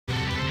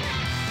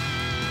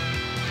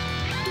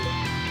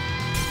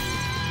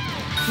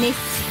メッセ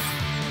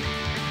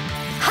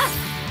はっ。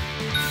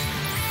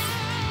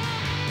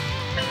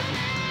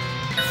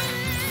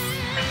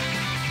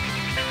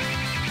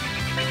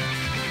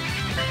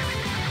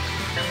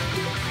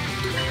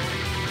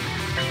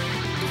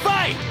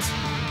Fight!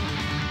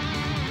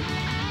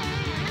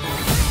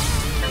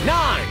 9,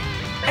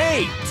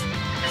 8,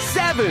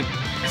 7,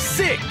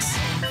 6,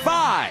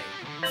 5,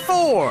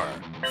 4,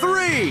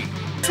 3,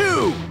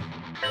 2,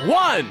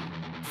 1,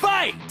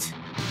 fight!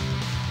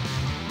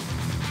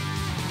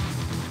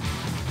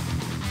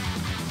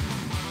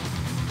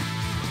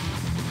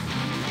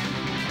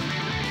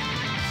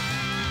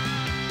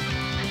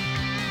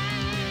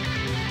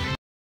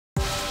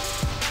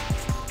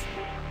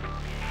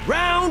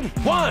 Round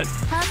 1.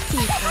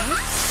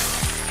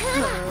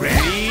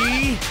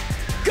 Ready,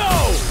 go!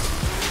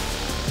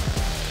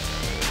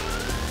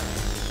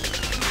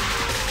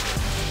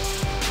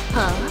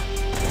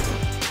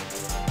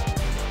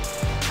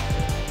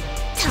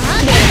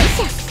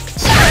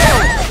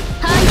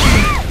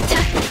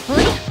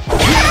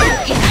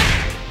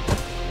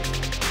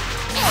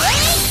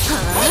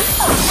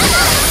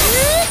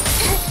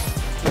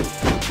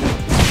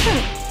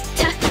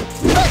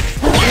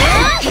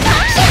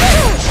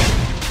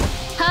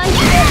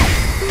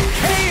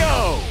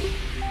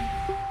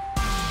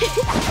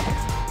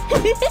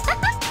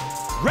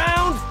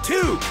 Round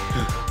 2.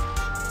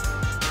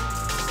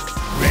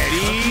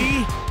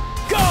 Ready,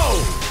 go!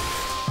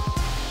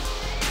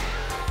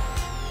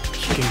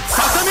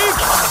 Sasami!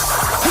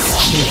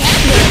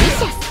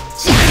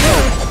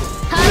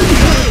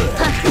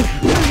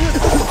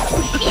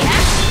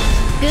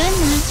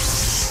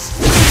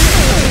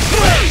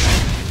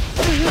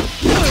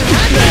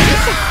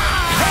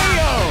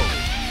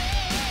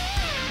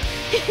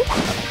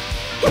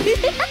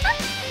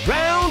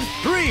 Round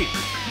 3.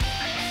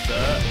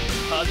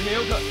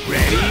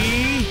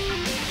 Ready,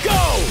 go!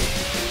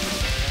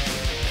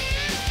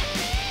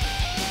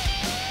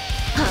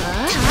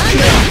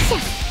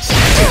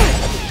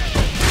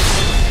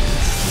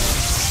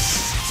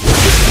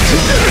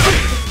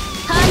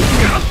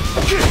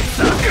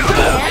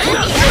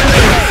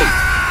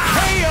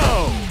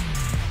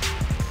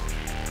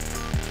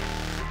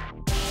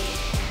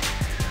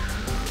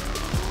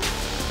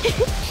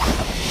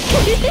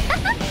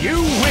 You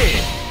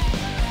win!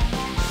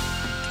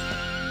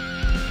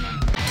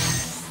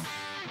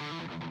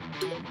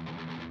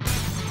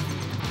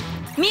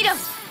 見ろ。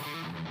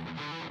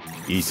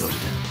いいそれだ。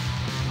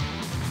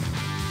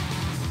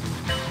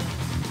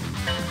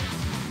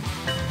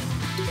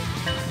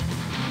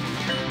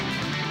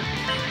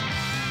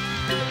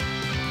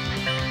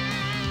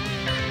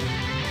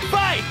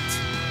Fight!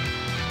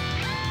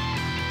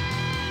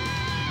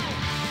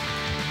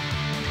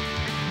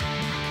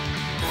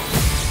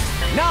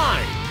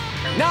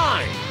 9,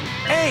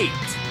 8,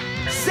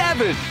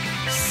 7,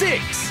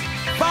 6,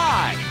 5,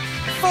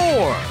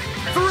 4,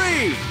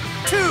 3,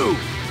 2,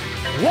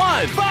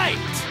 1, fight!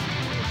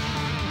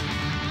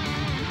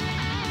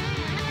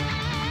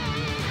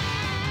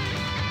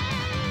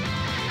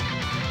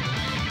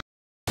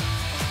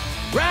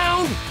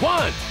 Round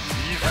 1.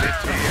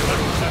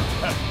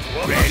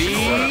 Ready,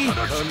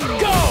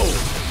 go!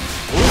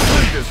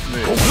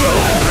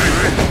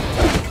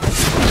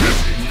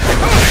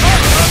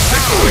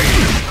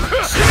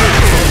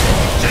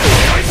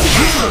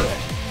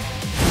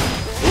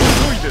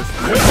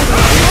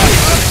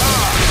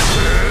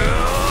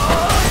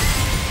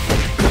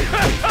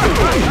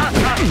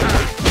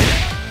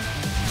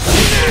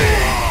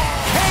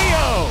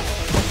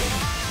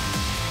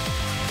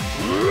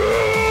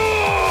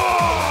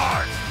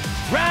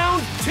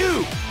 Round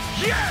 2.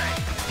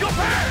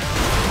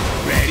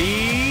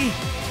 Ready,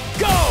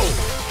 go!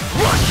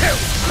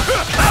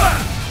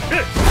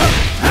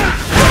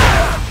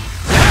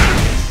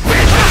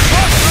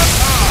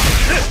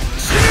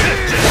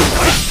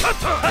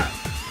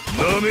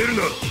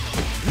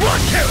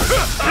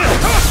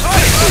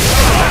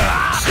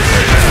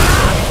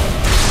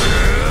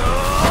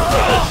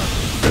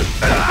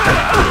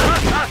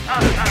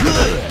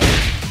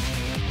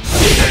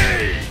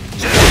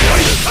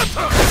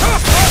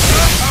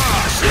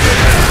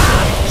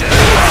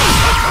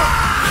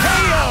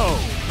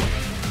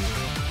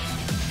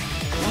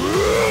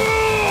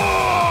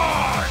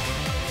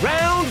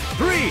 Round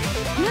 3.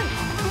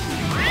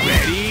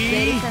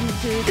 Ready,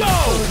 go!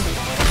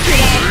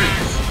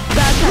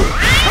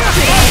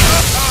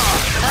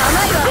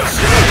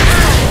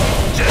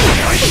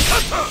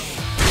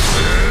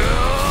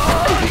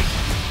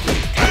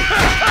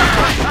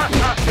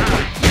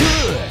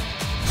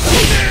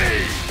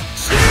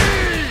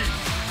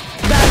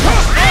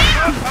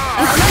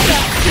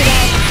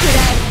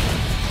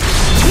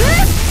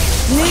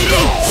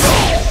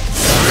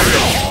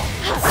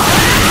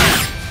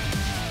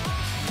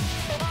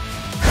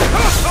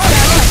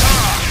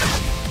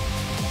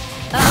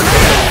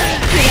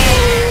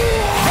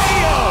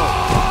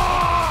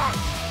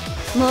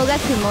もが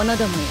く者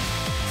どもよ、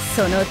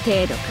その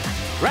程度か。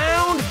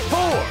Round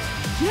 4.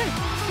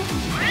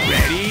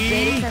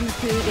 Ready, go!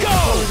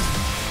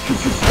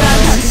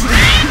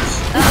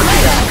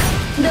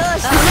 どう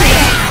し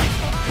た？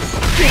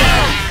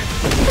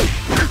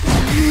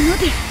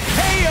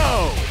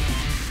 KO!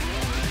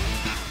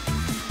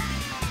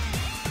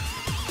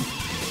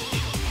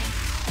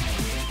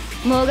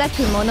 もが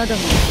き者ど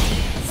も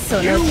そ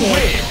の You 程度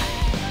win!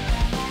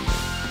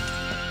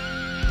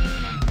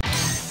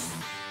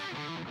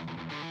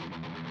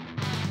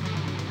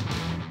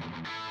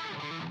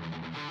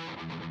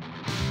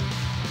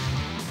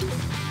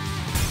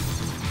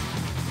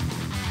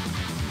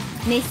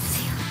 熱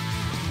よ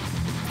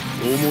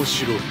面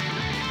白い。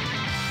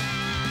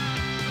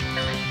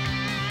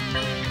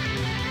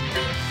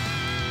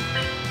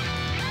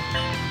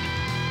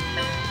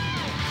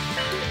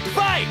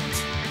Fight!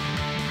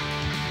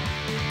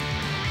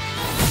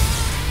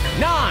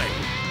 9,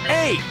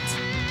 8,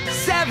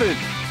 7,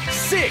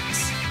 6,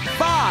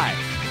 5,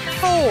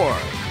 4,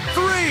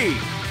 3,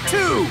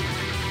 2,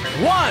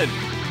 1,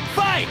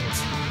 fight!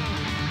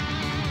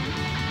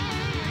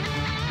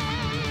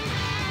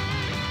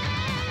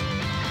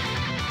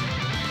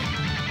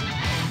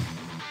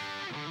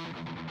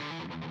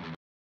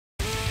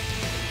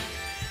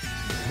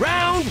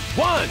 Round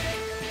 1!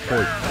 ほ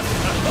い。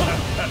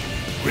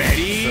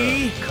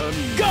 Ready, さあ神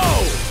go!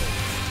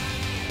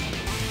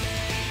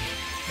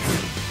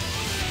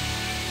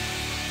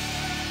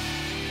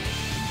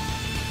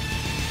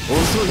 遅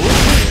い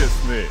です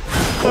ね。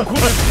ここで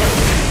す。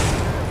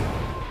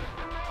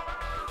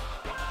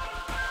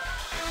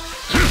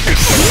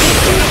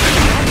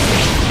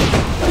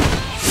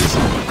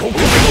ここで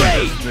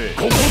すね。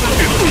ここです。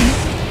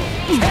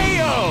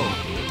 KO!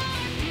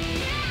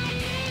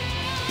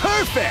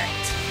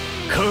 Perfect!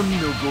 神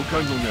のご加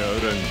護があら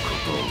んこ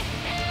と。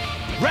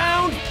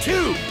 Round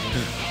 2!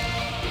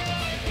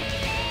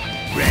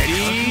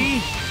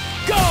 Ready,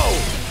 go!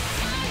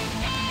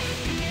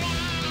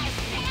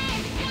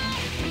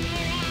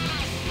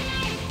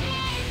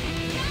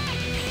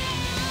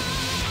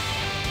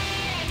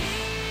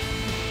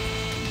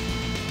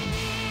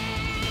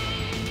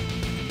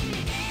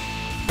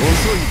 遅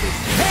いです。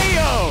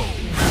 KO!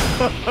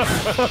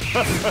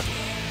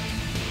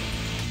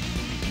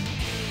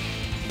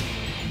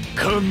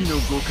 神の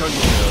ご加護が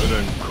あ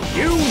らんこと。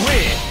 You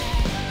win!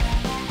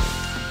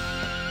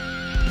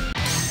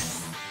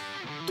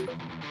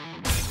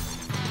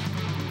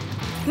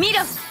 見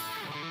ろ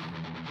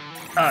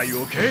Are you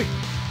okay?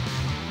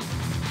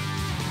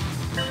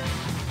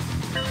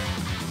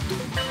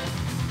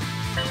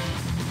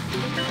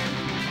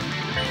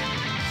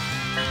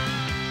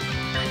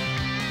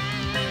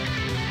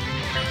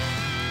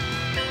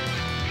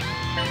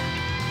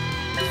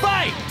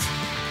 Fight!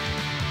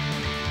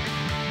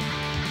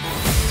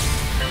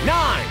 9,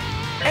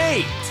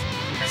 8,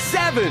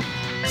 7,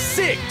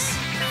 6,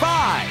 5,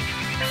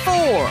 4,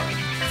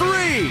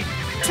 3,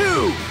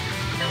 2,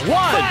 1,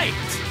 fight!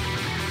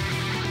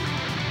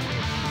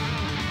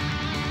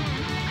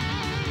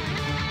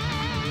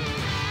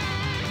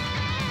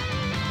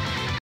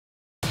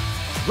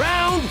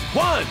 Round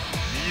 1!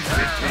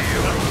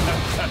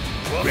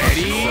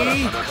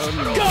 Ready,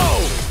 go!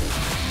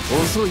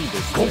 遅いで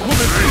す。ここです。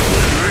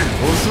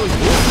遅い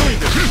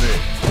ですね。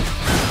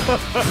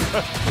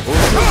遅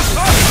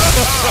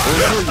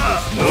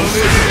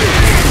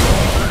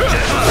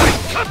い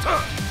です。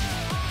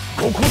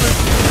ここです。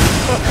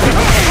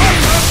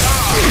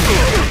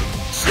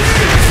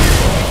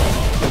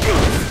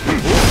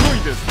遅い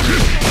です。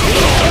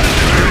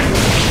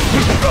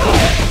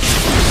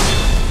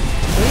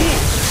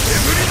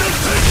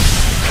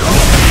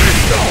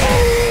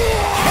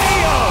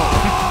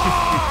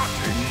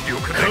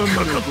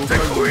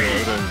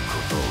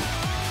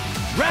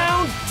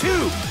Round 2!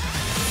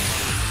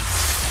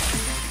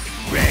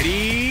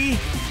 Ready,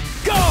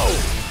 go!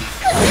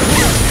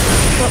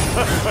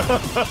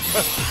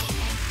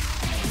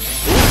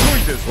 遅い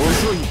です。遅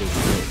いです。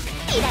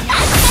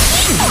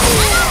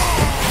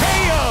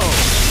KO!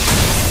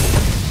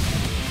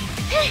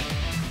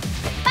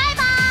 バイ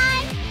バ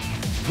イ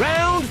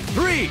Round 3!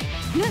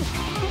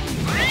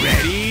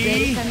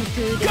 Ready,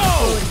 go!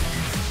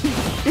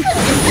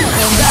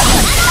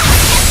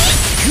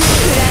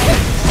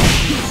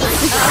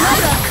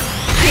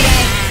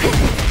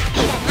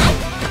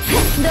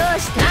 どう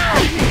した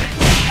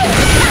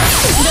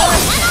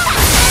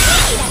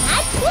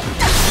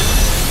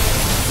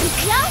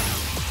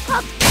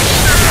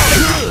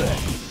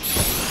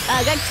あ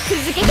がきく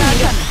ずけバカ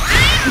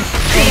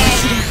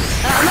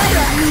甘いわ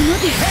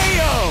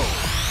KO!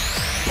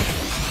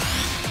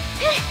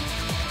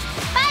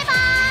 バイバ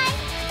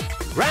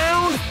イ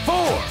Round 4!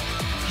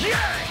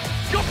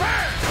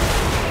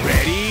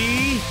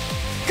 Ready,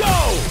 go!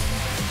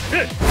 い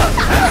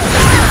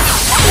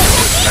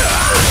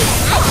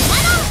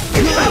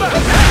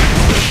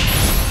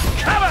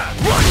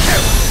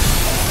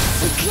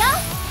くよ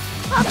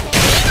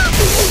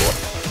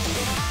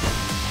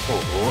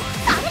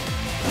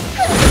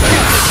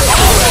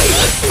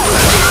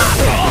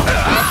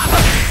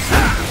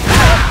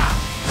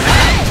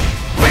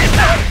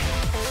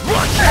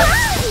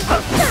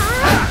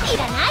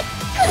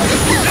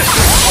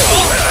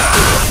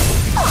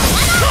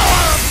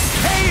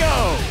KO!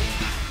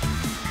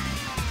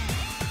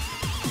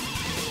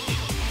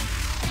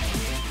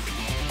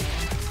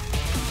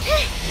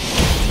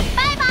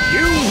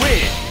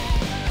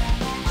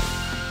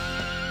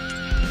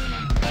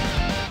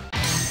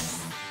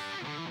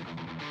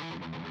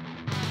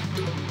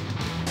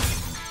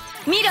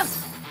 見ろ。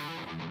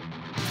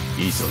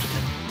急いで。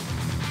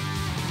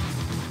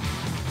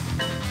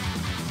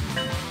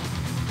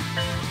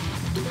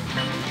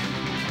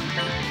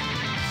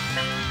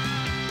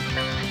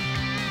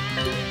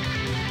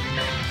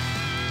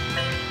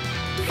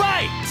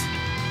Fight!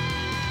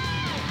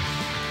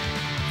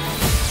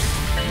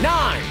 9,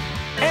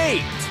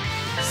 8,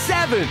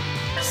 7,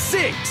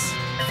 6,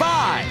 5,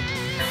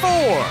 4,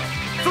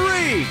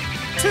 3,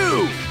 2,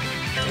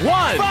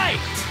 1. Fight!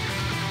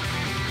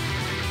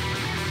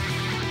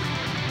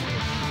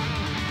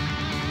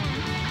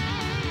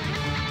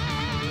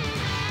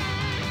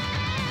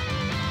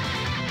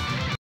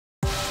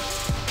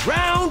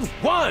 Round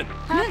 1.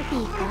 ハッピ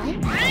ーかい？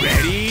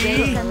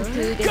 Ready? Welcome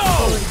to the Go!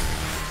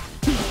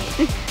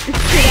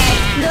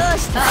 どう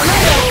した？甘い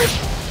よ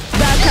バ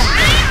カ。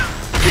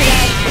くら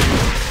い。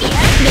いや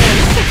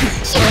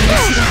面白い。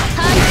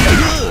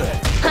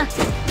はっ。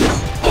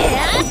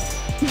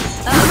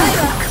甘い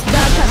わバ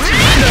カ。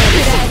く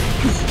ら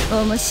い。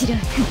面白い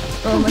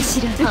面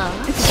白い。ははい。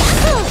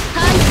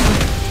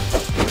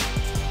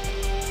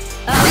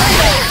甘い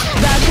わ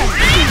バカ。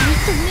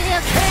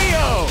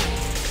 KO!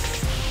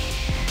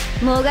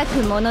 もが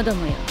く者ど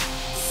もよ、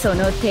そ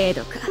の程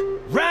度か。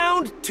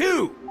 Round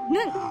 2.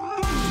 ぬん。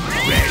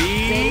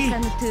 Ready?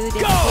 Welcome to the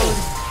Go!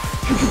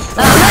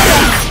 甘いわ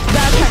バ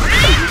カ。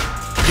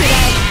くら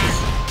い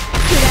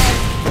くら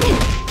い。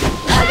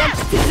あがき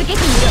続けてみ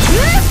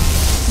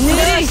ろ。ぬ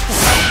るい。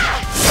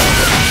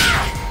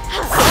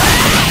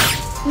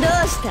ど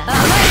うした？甘い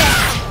わ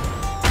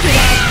くらい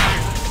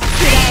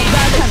くらいバ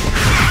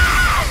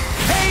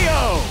KO!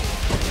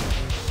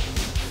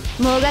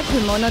 カ。もがく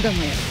者ども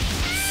よ、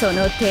その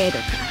程度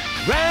か。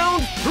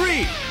 Round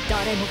 3.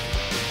 誰も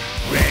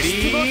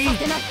Ready? さ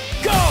せない。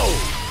 Go!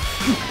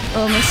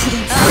 面白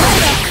い。甘い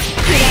わ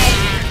くらいくらい。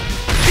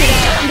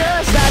ど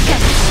うしたバカ。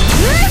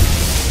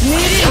ぬる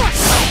い。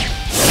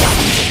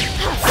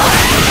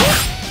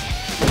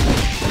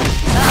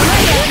甘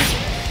いわ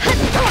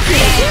くら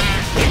い。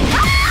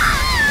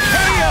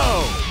 KO!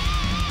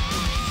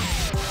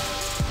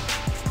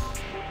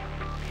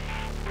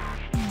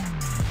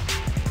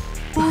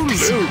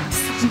 そん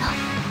な。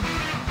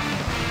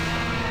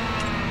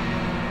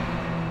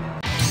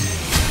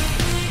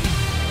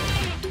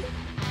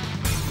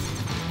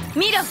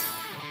見ろ。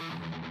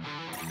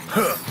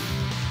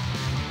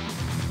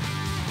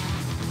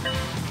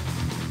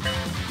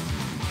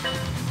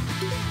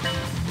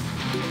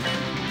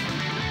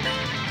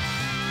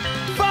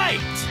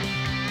Fight!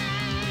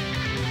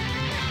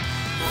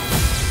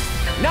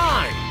 9,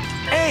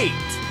 8,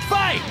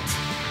 fight!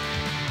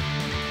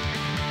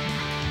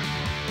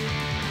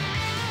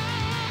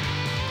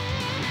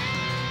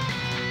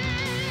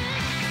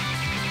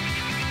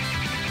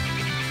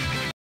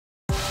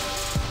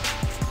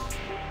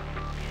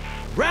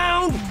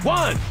 Round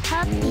 1.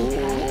 ハッピー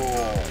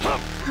か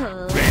い？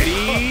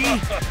 Ready?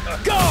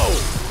 Go!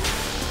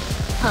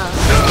 はい。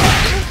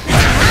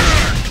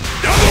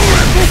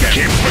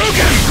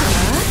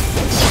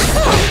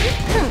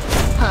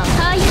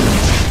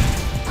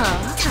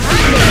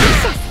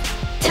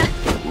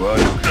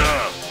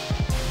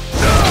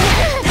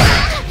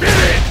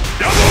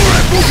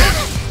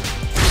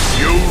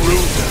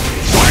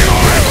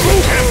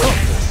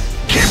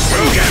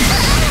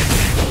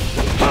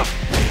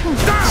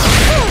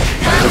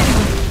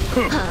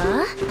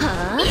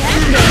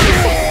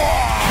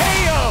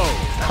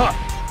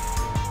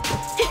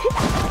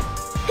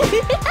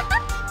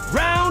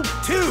Round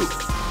 2.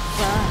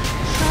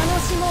 楽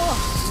しもう。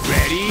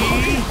 Ready?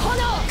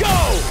 Go!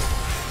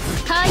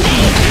 はい。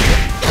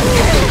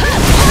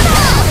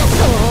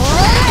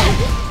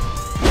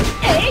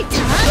えいた。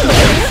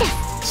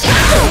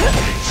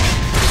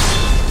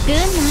ル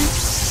ナ。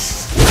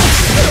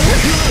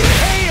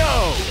KO!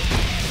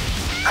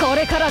 これ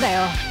からだよ。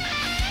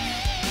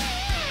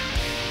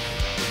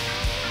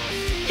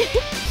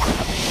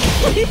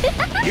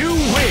You win!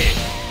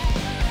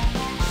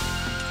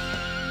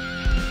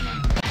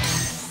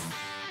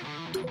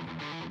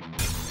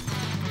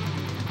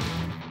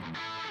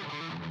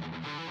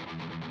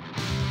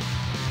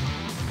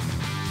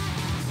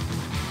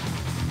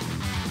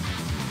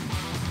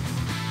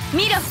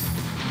 見ろ。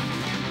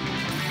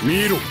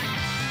見ろ。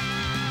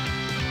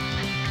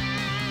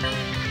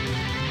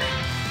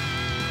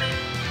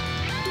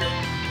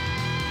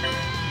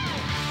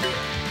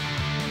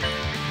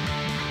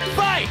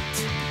 Fight!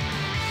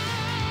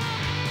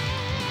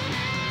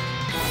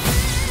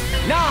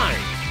 9,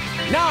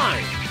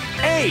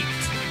 8,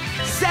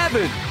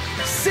 7,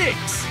 6,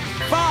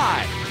 5,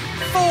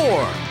 4,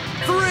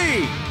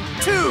 3,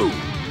 2,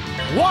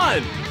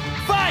 1,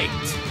 fight!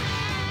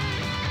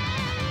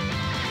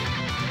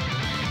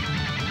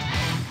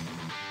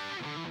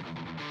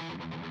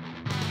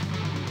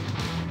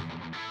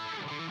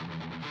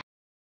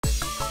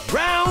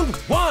 Round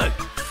 1.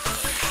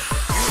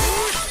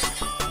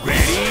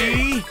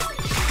 Ready?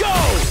 Go!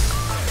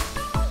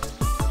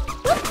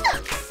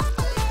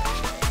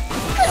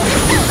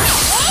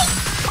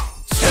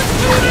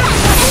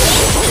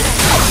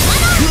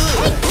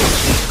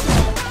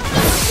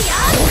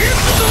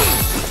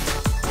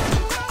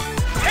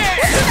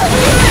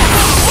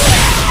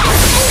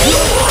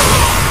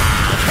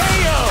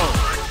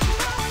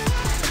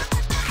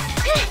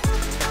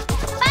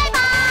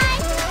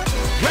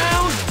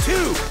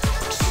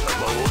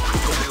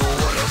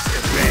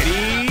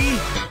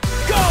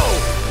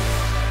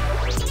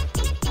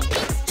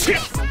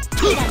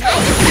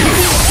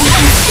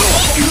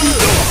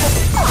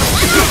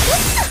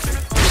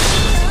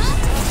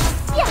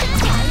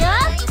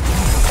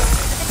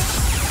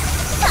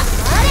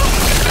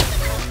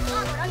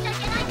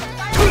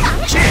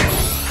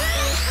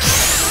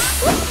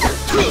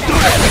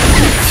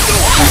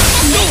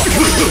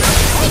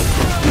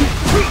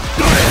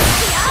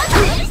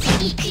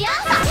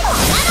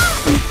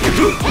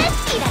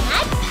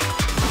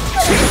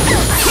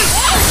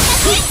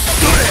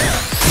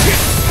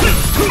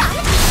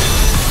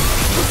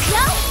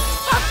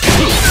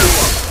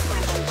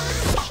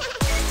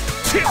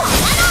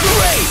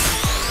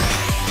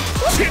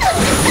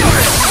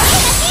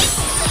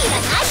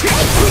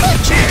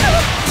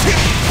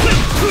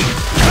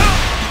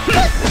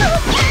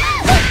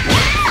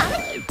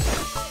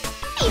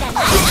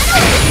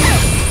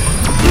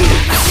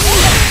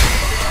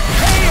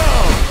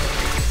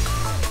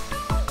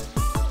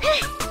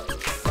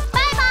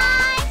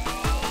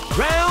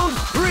 Round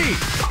 3.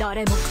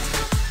 誰も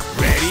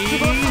Ready? 失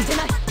望させ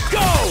ない Go!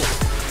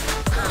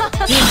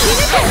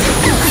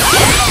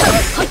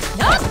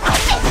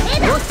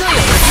 遅い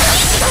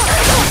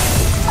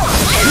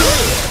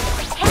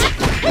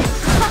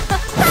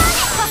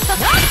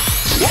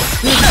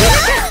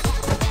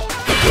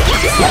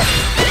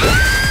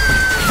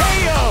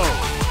よ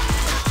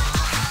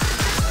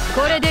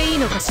これでいい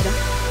のかしら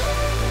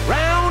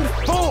Round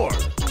 4.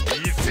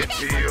 見せ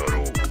てや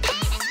ろう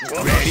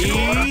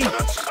Ready?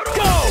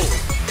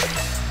 Go!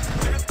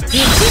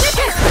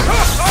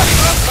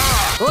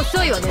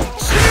 遅いわね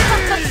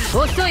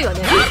遅いわ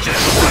ね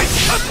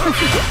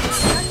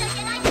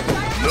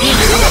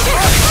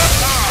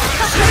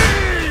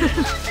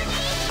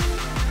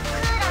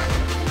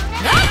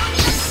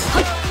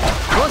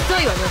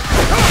遅いわね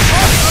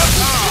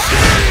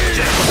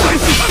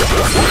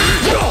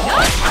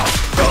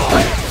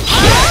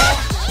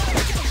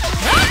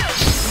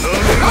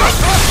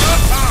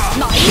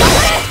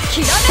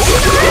きらめき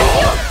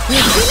の撃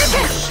ち抜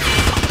け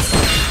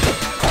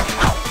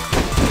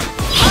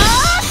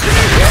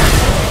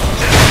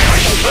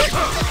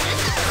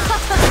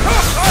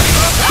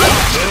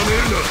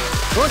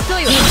遅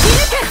いわ撃ち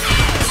抜け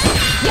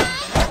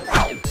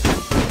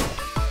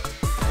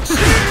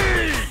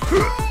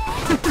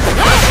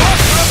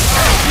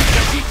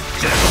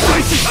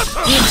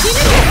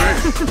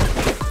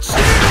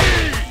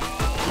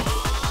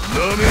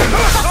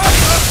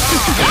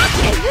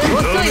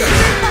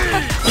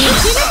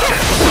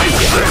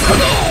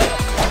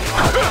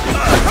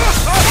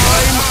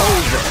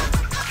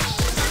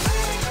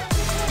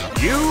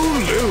You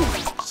lose.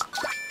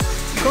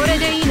 これ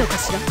でいいのか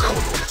しら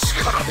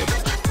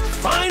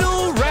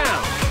Final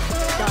round.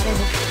 誰も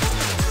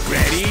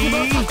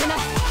Ready? させない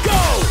Go!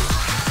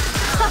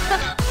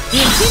 撃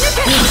ち抜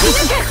け撃ち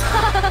抜け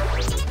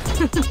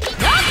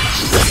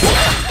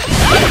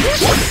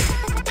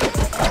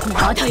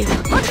まだよ撃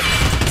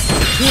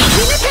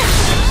ち抜け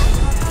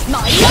舞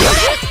い上がれ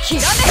き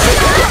らめきの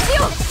嵐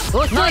よ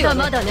まだ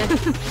まだね撃ち抜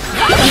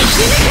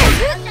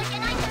け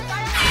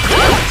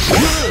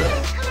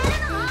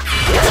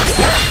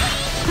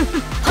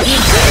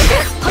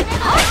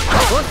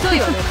遅い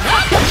わね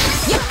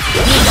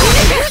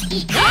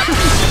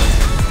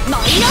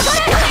舞い上が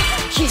れ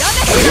きらめき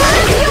の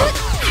嵐よ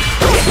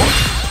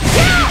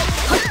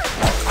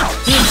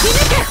撃ち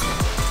抜け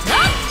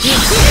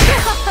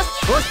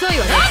遅い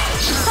わね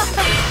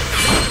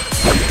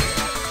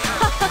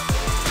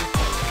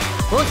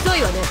遅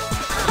いわね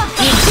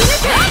撃ち抜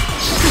け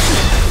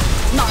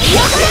舞い上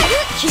がれ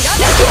きらめ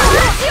きの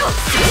嵐よ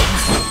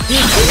撃ち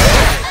抜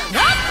け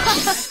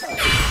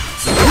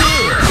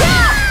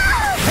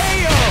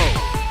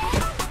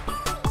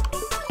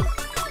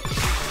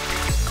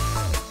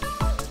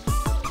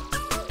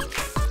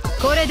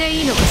これで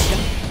いいのかしら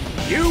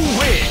You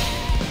win.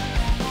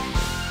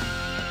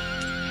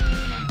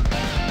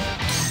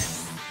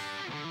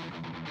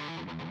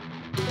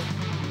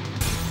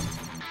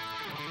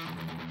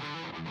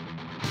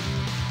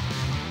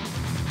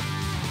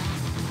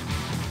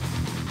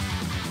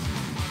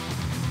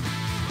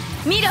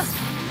見ろ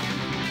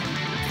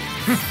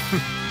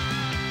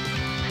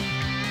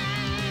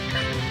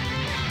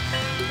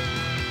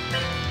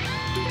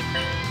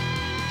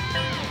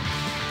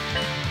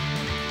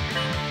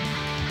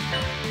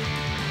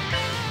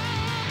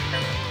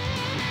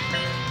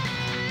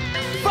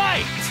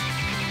Fight!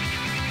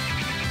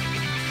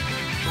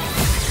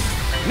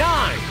 9,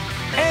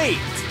 8,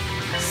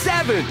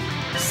 7,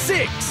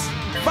 6,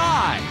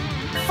 5,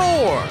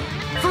 4,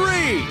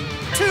 3,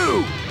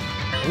 2,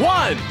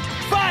 1.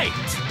 Fight!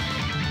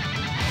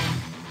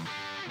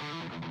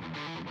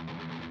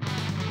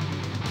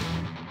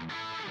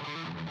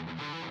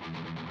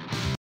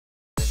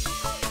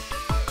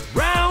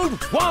 Round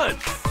 1.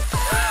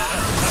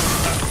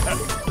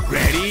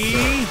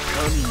 Ready?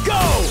 Go!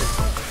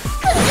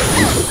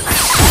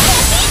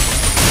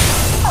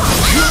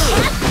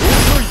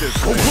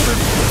 ここです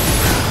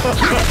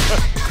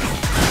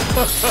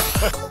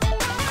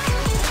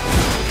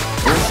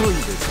遅い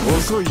です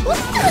遅いです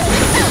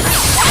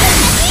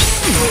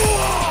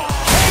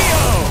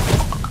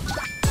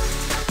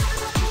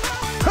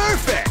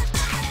Perfect!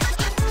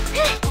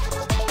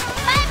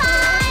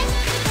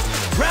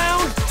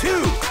 Round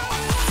 2.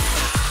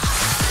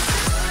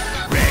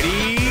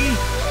 Ready?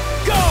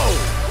 Go!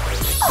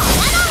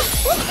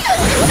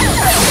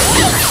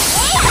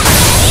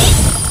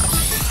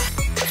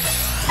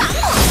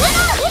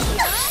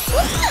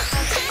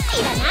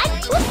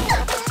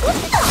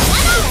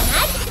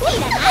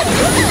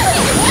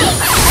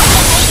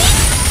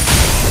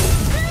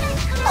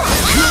 遅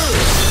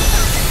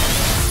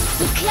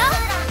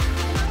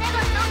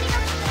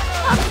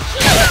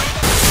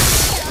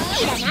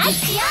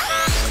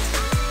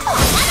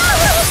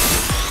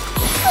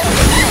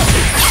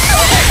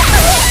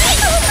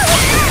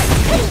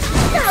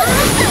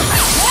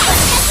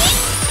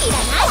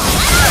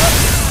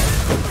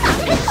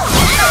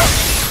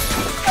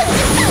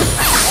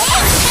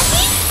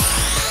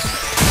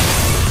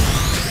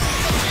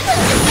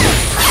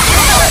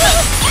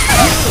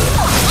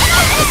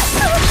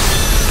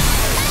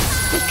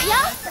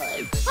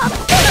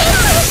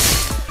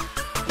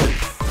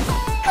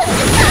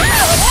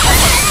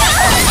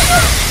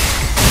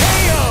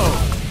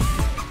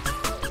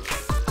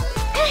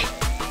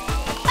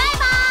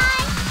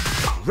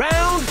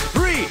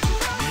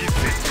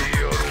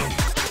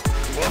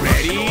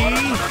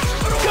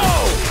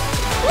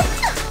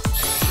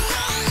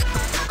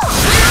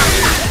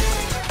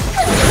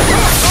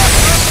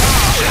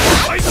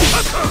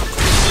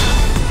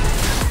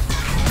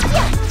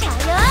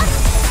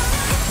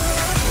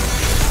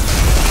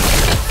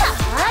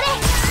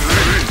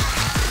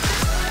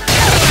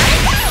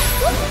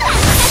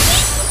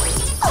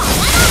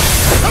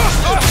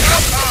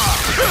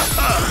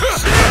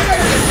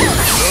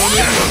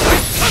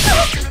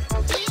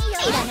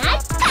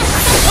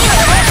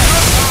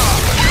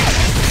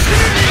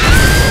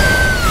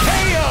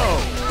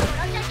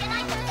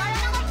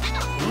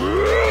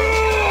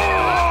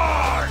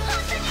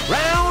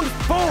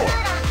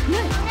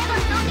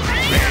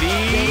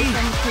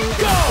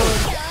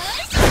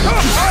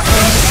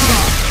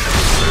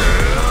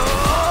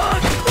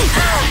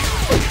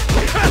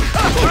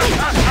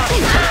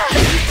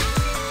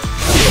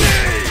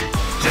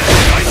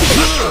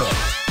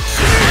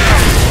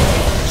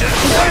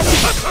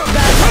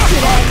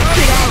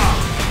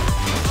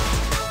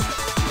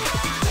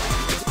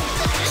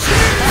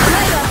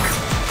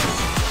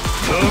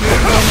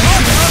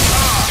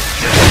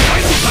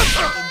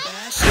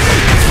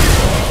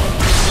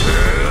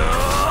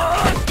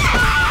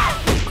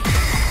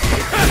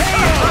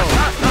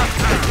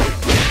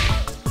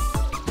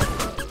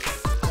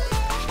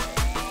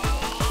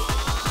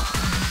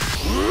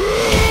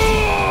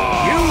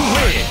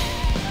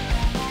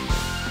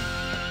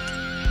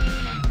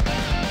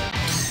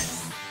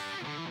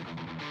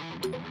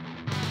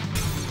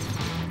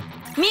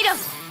見ろ。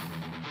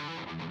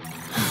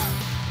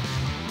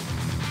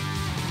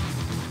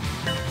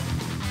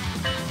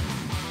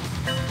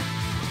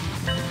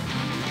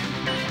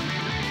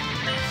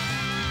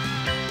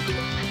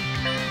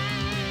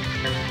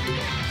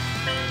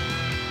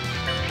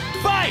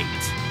 Fight!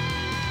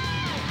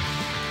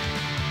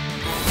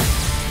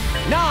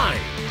 9,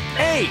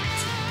 8,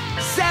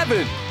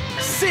 7,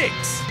 6,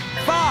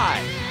 5,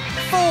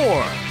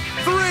 4,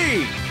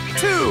 3,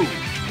 2,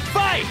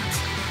 fight!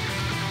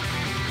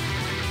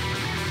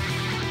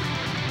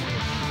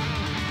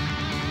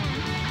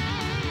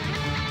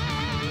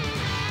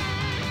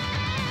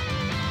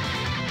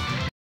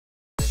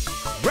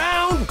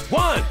 Round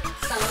 1.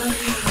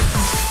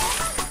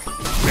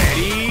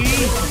 Ready,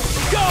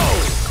 go!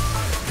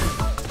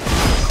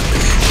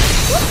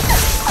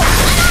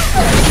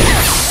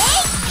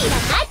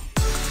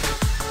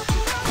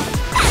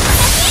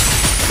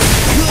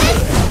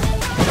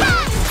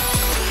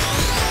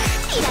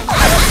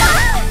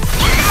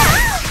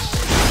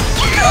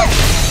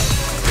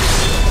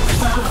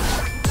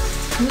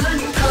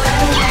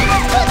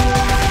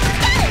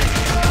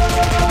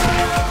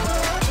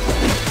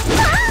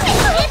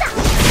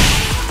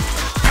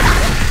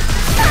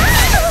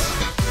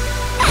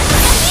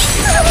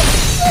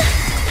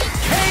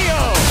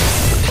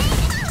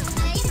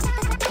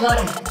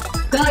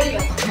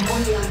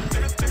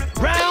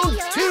 Round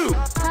 2.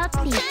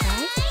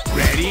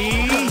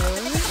 Ready,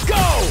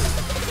 go!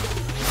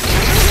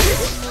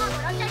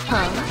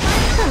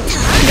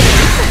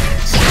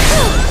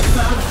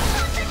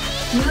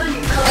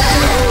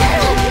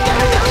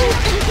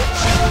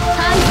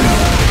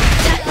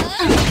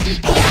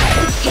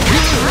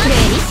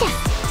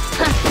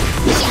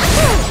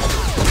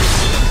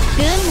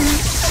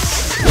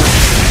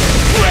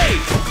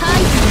 Great!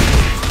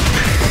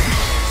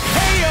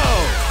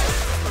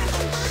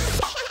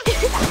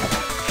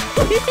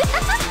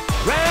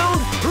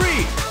 Round 3.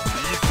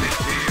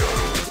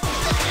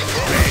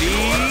 Ready,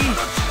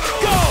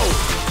 go!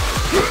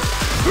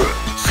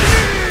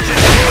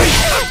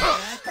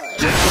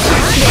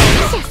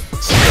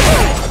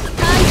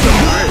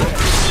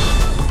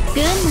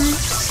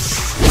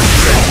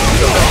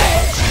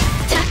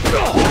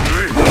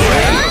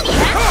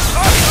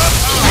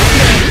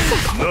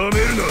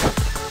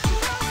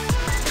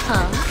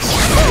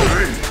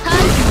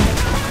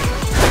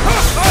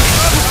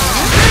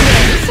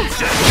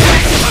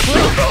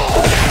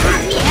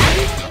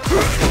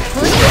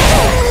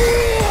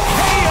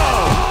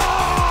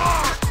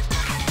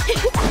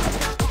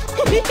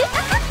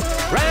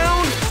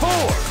 Round 4.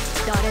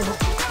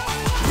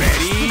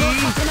 Ready,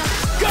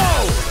 go!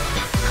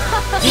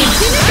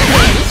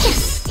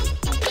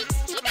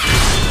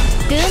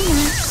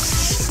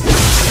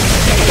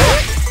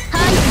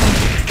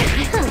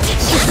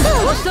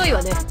遅い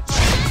わね。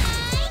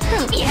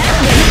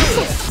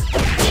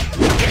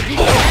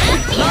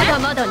まだ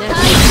まだね。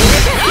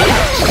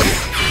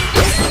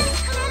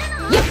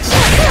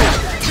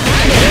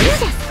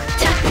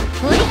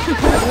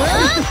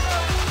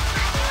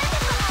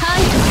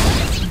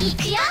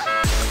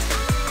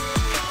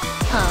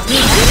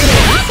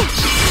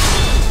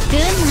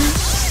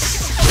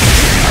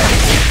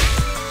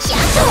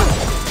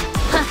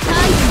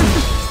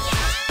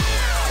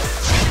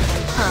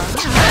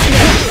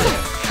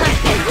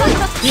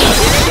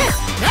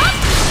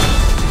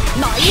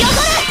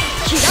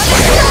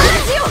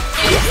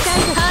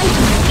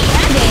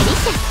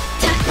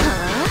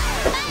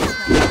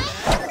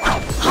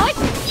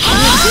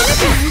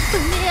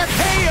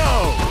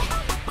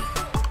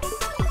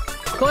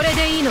これ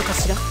でいいのか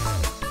しら。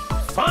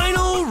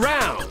 Final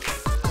round.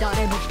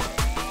 誰も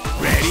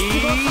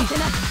Ready,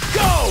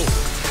 go!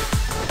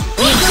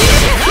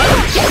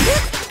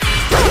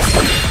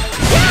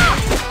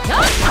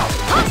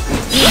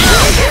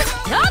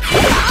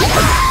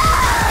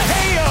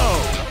 KO!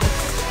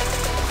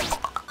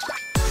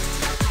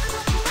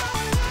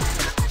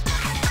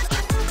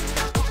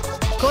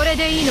 これ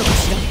でいいのか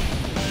しら。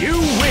 You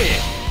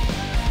win!